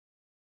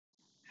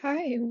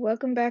Hi,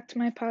 welcome back to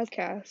my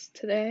podcast.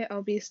 Today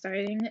I'll be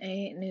starting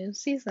a new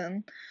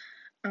season.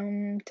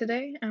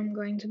 Today I'm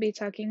going to be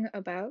talking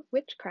about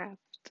witchcraft.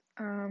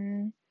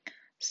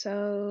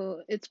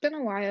 So it's been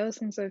a while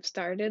since I've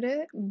started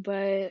it,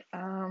 but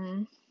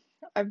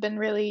I've been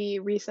really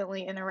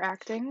recently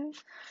interacting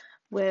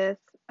with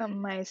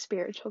my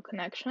spiritual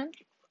connection.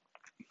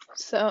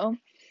 So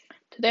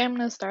today I'm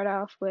going to start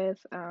off with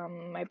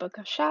my Book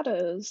of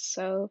Shadows.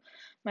 So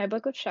my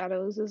Book of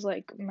Shadows is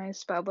like my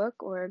spell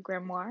book or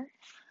grimoire.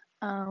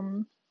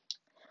 Um,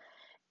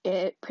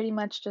 It pretty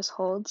much just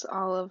holds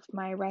all of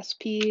my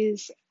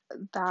recipes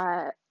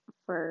that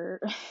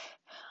for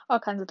all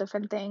kinds of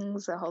different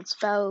things. It holds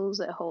spells,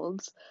 it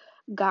holds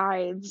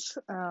guides.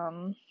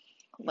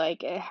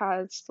 Like it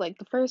has like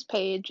the first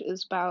page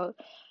is about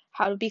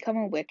how to become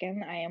a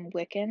Wiccan. I am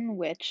Wiccan,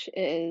 which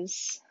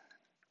is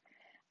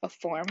a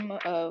form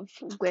of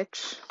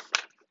witch.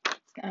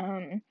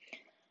 Um,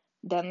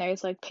 then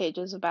there's like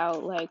pages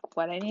about like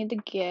what I need to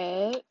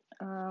get.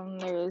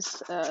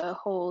 There's a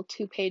whole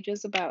 2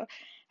 pages about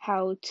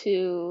how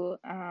to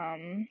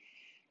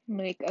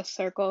make a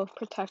circle of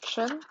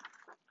protection.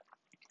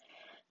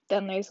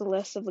 Then there's a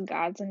list of the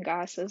gods and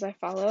goddesses I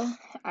follow.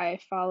 I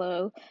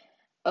follow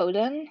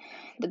Odin,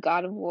 the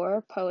god of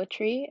war,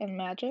 poetry, and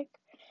magic.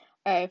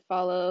 I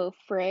follow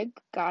Frigg,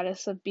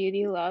 goddess of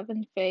beauty, love,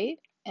 and fate.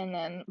 And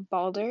then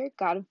Balder,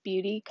 god of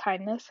beauty,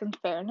 kindness, and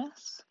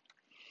fairness.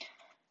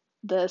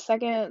 The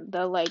second,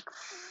 the like,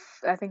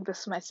 I think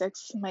this is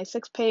my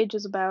sixth page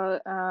is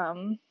about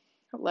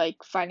like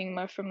finding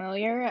my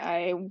familiar.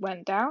 I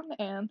went down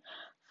and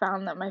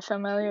found that my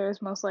familiar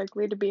is most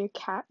likely to be a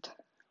cat.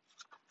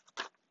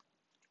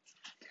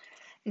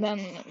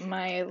 Then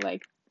my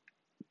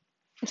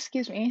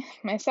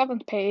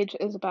seventh page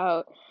is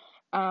about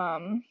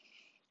um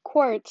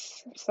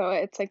quartz. So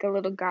it's like a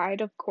little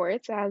guide of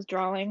quartz. It has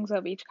drawings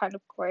of each kind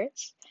of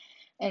quartz,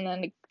 and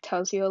then it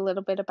tells you a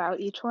little bit about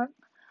each one.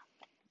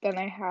 Then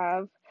I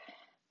have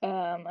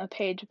a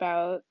page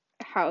about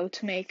how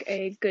to make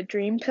a good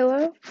dream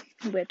pillow,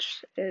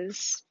 which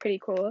is pretty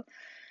cool.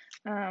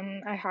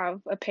 I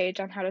have a page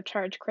on how to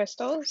charge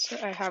crystals.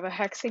 I have a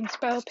hexing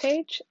spell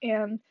page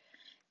and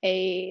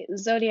a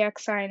zodiac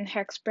sign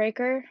hex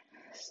breaker.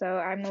 So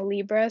I'm a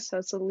Libra, so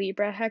it's a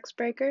Libra hex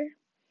breaker.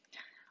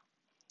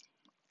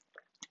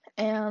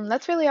 And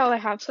that's really all I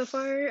have so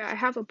far. I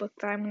have a book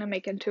that I'm gonna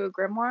make into a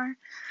grimoire.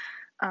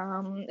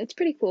 It's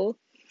pretty cool.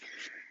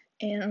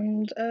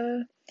 And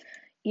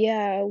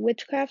yeah,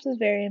 witchcraft is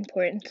very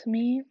important to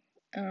me.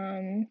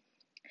 Um,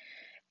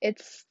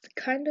 it's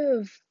kind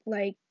of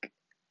like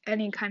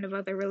any kind of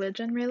other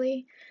religion,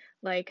 really.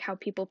 Like how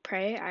people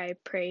pray. I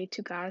pray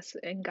to gods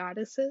and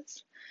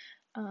goddesses.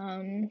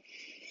 Um,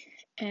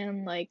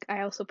 and like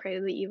I also pray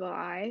to the evil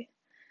eye.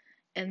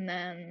 And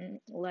then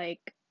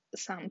like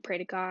some pray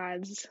to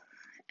gods.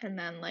 And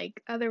then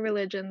like other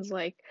religions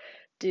like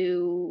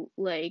do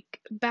like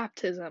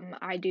baptism.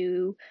 I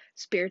do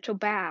spiritual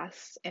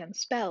baths and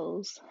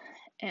spells.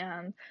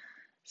 And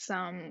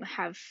some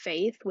have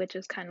faith, which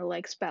is kind of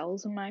like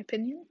spells in my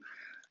opinion.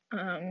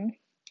 Um,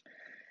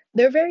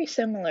 they're very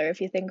similar if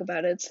you think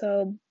about it.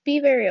 So be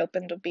very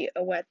open to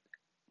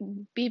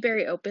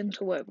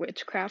what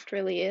witchcraft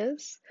really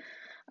is.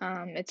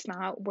 It's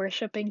not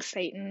worshiping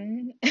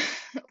Satan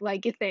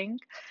like you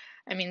think.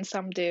 I mean,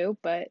 some do,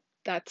 but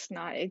that's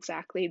not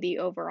exactly the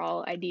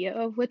overall idea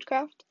of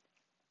witchcraft.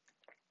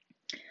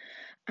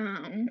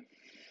 Um,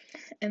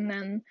 and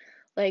then,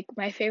 like,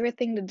 my favorite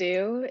thing to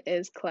do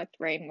is collect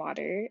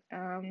rainwater.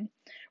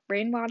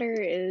 Rainwater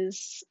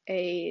is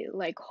a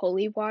like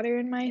holy water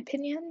in my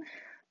opinion.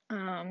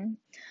 Um,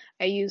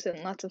 I use it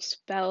in lots of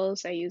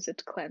spells. I use it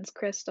to cleanse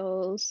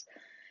crystals.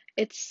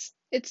 It's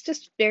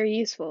just very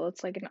useful.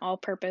 It's like an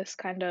all-purpose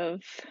kind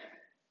of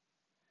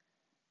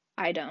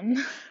item.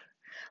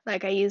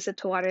 Like I use it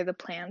to water the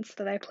plants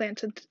that I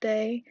planted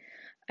today.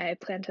 I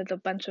planted a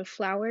bunch of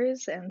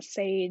flowers and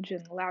sage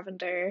and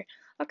lavender,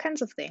 all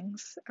kinds of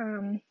things.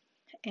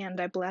 And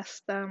I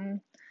blessed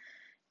them.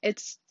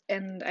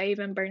 And I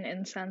even burned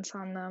incense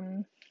on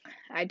them.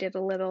 I did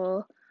a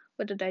little,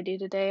 what did I do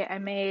today? I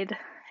made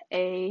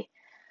a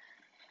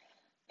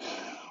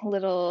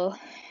little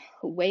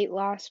weight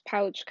loss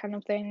pouch kind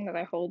of thing that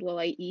I hold while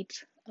I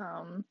eat,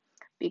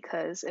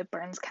 because it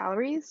burns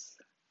calories,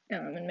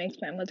 and makes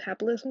my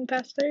metabolism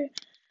faster,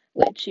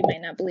 which you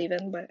might not believe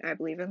in, but I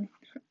believe in.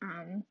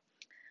 Um,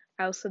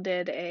 I also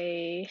did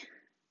a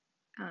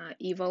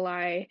evil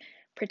eye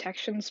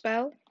protection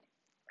spell.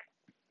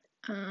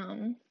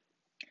 Um,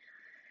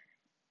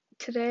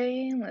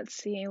 Today, let's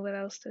see, what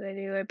else did I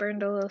do? I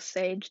burned a little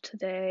sage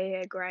today.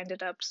 I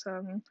grinded up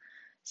some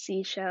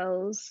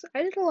seashells.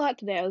 I did a lot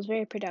today. I was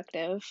very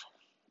productive.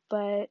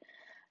 But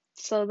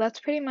so that's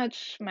pretty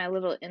much my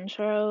little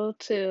intro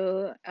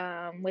to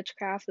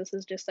witchcraft. This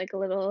is just like a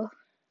little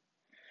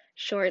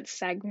short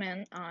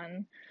segment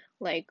on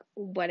like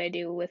what I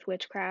do with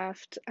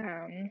witchcraft.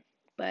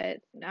 But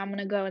I'm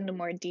gonna go into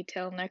more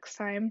detail next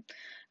time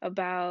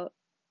about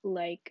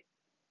like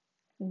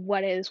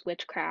what is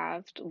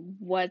witchcraft,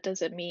 what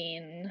does it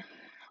mean,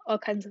 all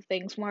kinds of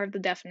things, more of the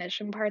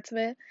definition parts of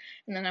it,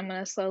 and then I'm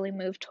gonna slowly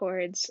move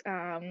towards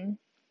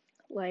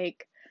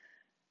like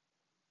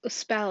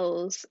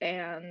spells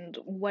and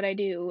what I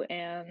do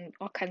and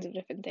all kinds of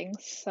different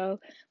things. So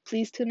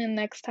please tune in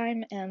next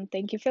time, and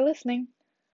thank you for listening.